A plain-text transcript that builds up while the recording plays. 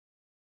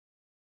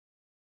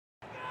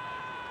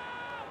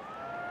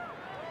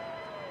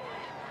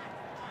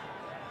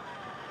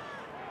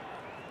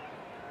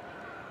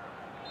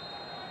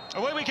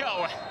Away we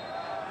go.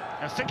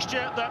 A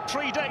fixture that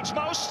predates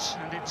most,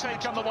 and it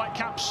take on the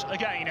Whitecaps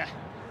again.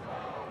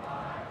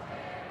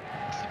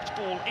 Clipped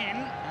ball in,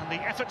 and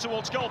the effort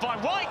towards goal by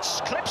White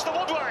clips the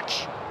woodwork.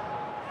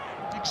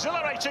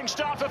 Exhilarating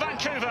start for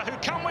Vancouver, who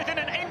come within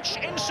an inch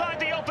inside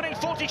the opening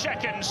 40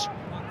 seconds.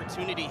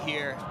 Opportunity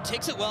here,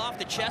 takes it well off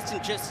the chest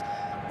and just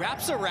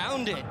wraps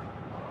around it.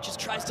 Just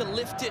tries to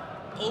lift it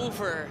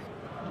over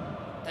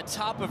the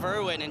top of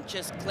Irwin and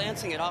just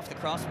glancing it off the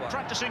crossbar.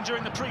 Practicing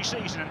during the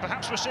pre-season, and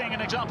perhaps we're seeing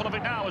an example of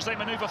it now as they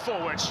manoeuvre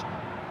forwards.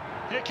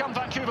 Here come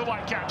Vancouver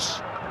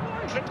Whitecaps.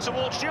 Clip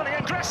towards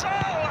Julian Gressel.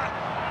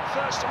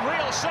 First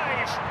real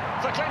save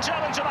for Clint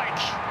Owen to make.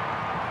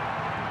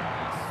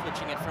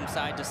 Switching it from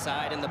side to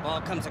side, and the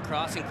ball comes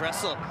across, and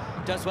Gressel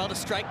does well to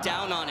strike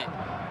down on it.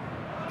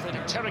 Clint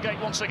interrogate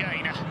once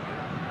again.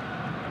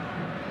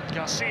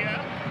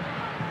 Garcia.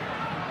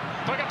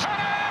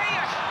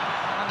 Pagapane!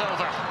 And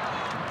over.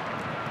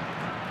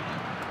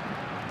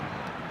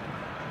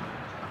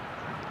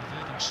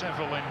 Evading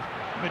several in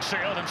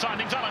midfield and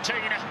finding Valentin.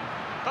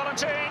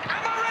 Valentin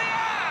and Maria!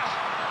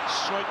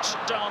 Straight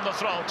down the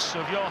throat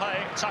of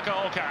Yohei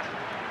Takaoka.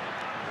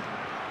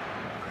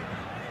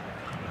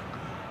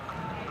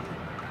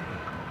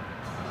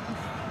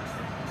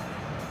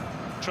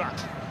 Trap.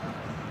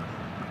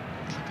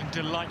 Clipping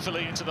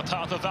delightfully into the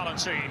path of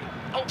Valentin.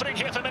 Opening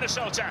here for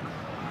Minnesota.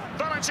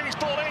 Valentin's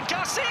ball in.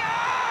 Garcia!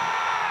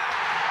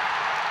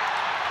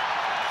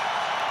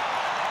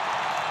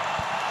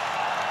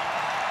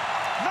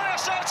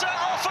 Minnesota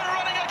off and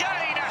running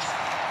again.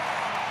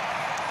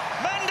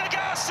 Mender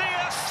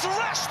Garcia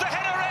thrashed the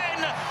header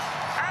in,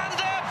 and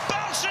they're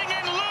bouncing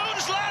in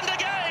Loon's land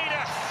again.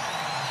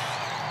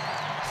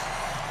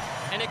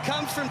 And it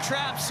comes from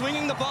Trapp,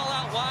 swinging the ball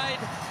out wide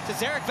to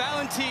Zarek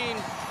Valentin,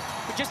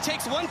 who just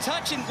takes one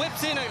touch and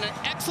whips in an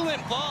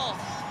excellent ball.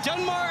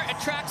 Dunmar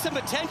attracts some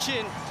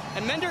attention,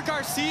 and Mender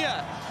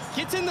Garcia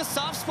gets in the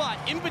soft spot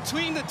in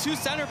between the two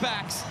center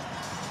backs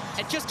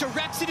and just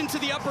directs it into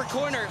the upper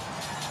corner.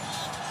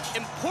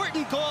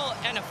 Important goal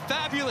and a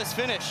fabulous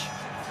finish.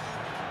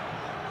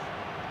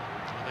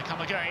 Here they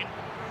come again.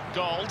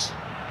 Gold.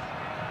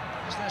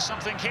 Is there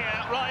something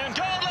here? Ryan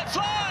Gold let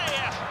fly!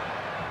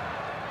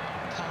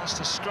 Past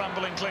the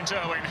scrambling Clint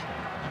Owen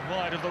and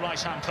wide of the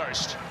right-hand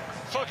post.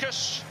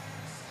 Focus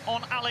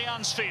on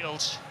Allianz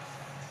Field.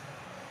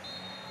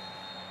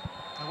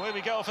 Away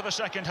we go for the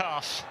second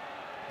half.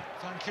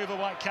 Vancouver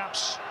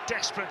Whitecaps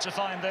desperate to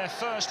find their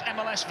first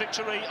MLS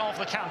victory of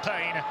the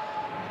campaign.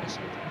 As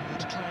they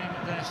would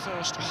claim their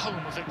first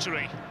home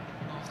victory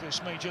of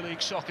this Major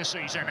League Soccer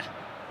season.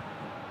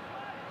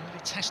 Early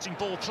testing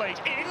ball played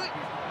in,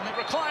 and it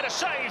required a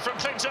save from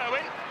Clint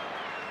Owen.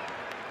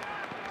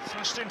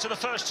 Thrust into the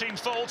first team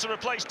fold to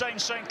replace Dane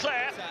St.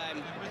 Clair.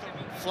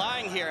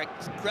 Flying here,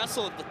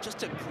 Gressel with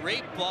just a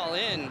great ball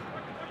in.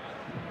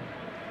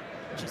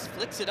 Just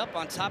flicks it up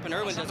on top, and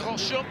Irwin does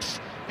Schupf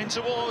in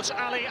towards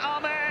Ali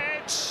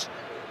Ahmed.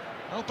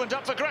 Opened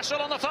up for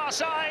Gressel on the far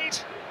side.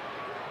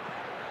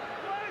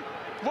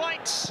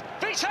 White,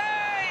 Vite!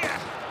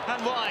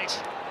 And wide.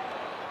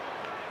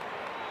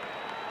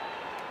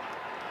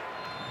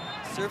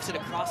 Serves it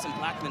across, and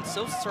Blackman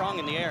so strong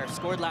in the air.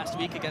 Scored last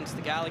week against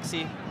the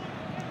Galaxy.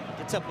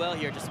 Gets up well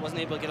here, just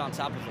wasn't able to get on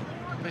top of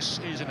it. This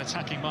is an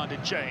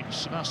attacking-minded change.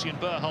 Sebastian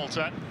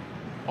Berhalter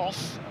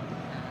off.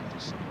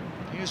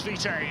 Here's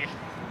Vite.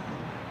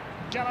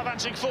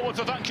 Gallivanting forward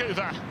for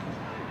Vancouver.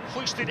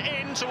 Hoisted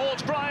in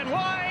towards Brian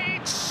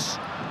White,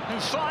 who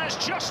fires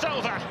just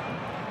over.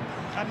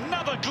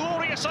 Another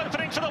glorious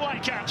opening for the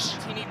Whitecaps.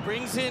 He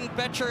brings in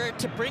Betcher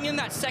to bring in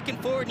that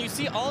second forward, and you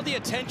see all the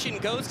attention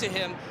goes to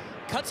him.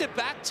 Cuts it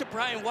back to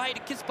Brian White,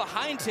 it gets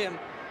behind him,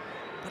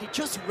 but he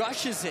just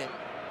rushes it.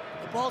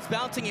 The ball's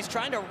bouncing, he's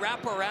trying to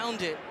wrap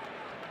around it.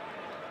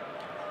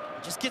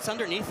 Just gets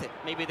underneath it.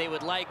 Maybe they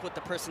would like with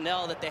the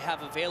personnel that they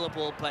have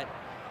available, but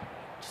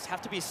just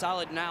have to be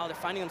solid now. They're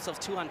finding themselves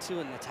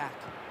 2-on-2 in the attack.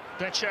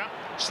 Betcher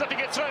slipping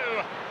it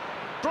through.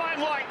 Brian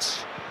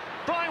White.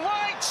 Brian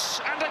White!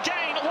 And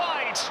again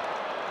wide.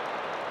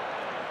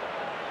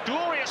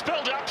 Glorious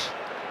build-up.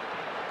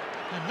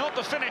 And not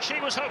the finish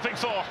he was hoping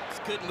for. It's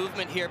good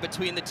movement here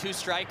between the two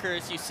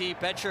strikers. You see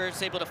Betcher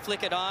is able to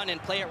flick it on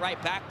and play it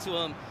right back to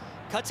him.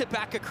 Cuts it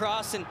back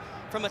across, and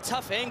from a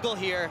tough angle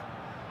here,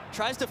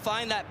 tries to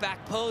find that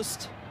back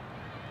post.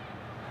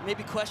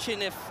 Maybe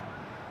question if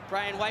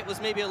Brian White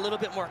was maybe a little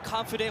bit more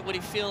confident. Would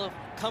he feel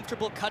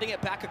comfortable cutting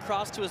it back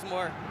across to his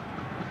more...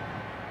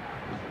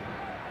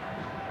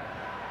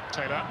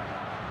 Taylor.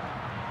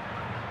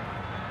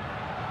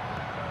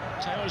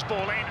 Taylor's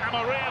ball in.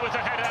 Amaria with the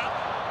header.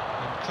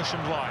 And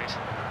cushioned wide.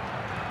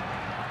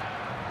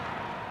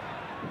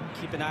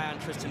 Keep an eye on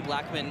Tristan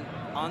Blackman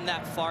on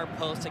that far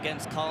post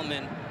against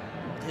Coleman.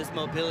 His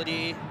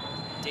mobility,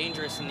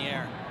 dangerous in the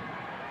air.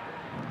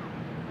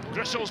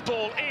 Grissel's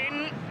ball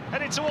in,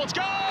 headed towards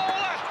goal!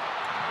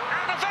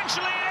 And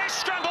eventually it is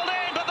scrambled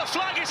in, but the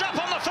flag is up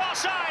on the far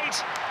side.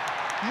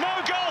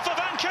 No goal for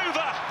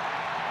Vancouver.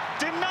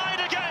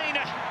 Denied again.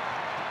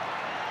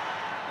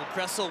 Well,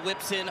 Gressel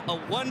whips in a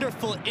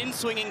wonderful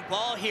in-swinging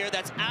ball here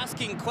that's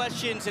asking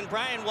questions, and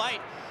Brian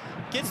White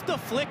gets the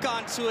flick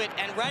onto it,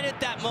 and right at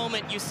that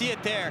moment, you see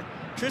it there.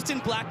 Tristan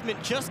Blackman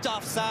just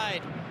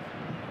offside.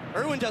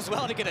 Irwin does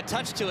well to get a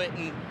touch to it,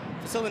 and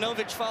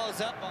Vasilinovic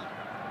follows up on it.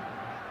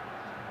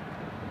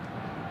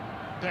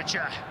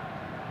 Betcher.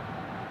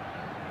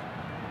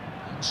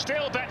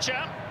 Still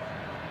Betcher.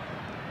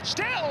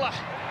 Still!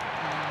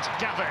 And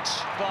gathered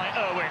by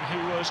Irwin,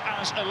 who was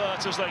as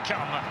alert as they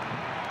come.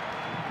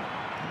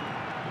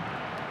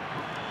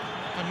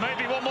 And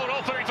maybe one more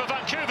opening for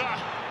Vancouver.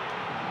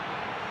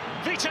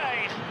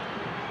 Vitae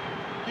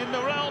in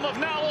the realm of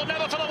now or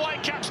never for the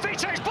Whitecaps.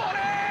 Vitae's ball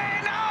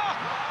in! Oh,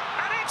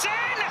 and it's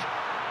in!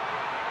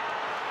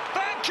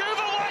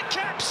 Vancouver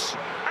Whitecaps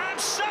and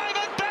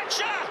Simon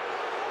Betcher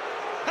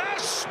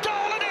have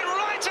stolen it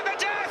right to the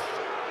death.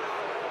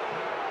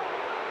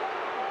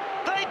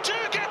 They do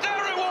get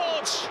their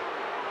rewards.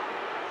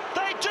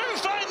 They do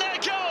find their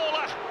goal.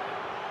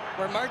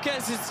 Where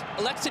Marquez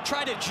elects to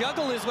try to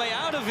juggle his way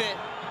out of it.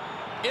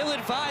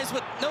 Ill-advised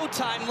with no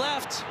time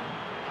left.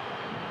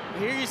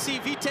 Here you see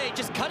Vitae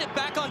just cut it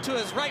back onto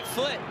his right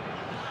foot.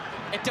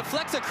 It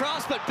deflects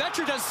across, but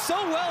Betcher does so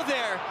well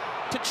there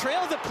to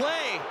trail the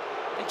play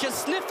and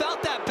just sniff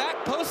out that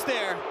back post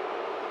there.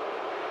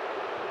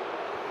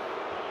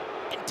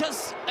 It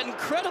does an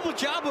incredible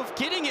job of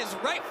getting his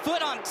right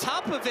foot on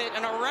top of it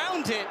and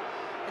around it,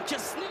 and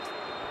just sniffs.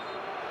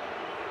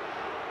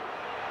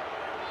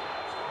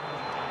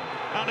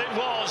 And it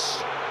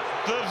was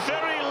the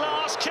very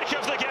last kick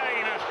of the game.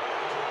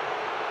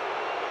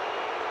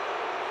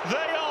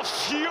 They are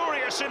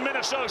furious in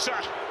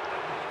Minnesota.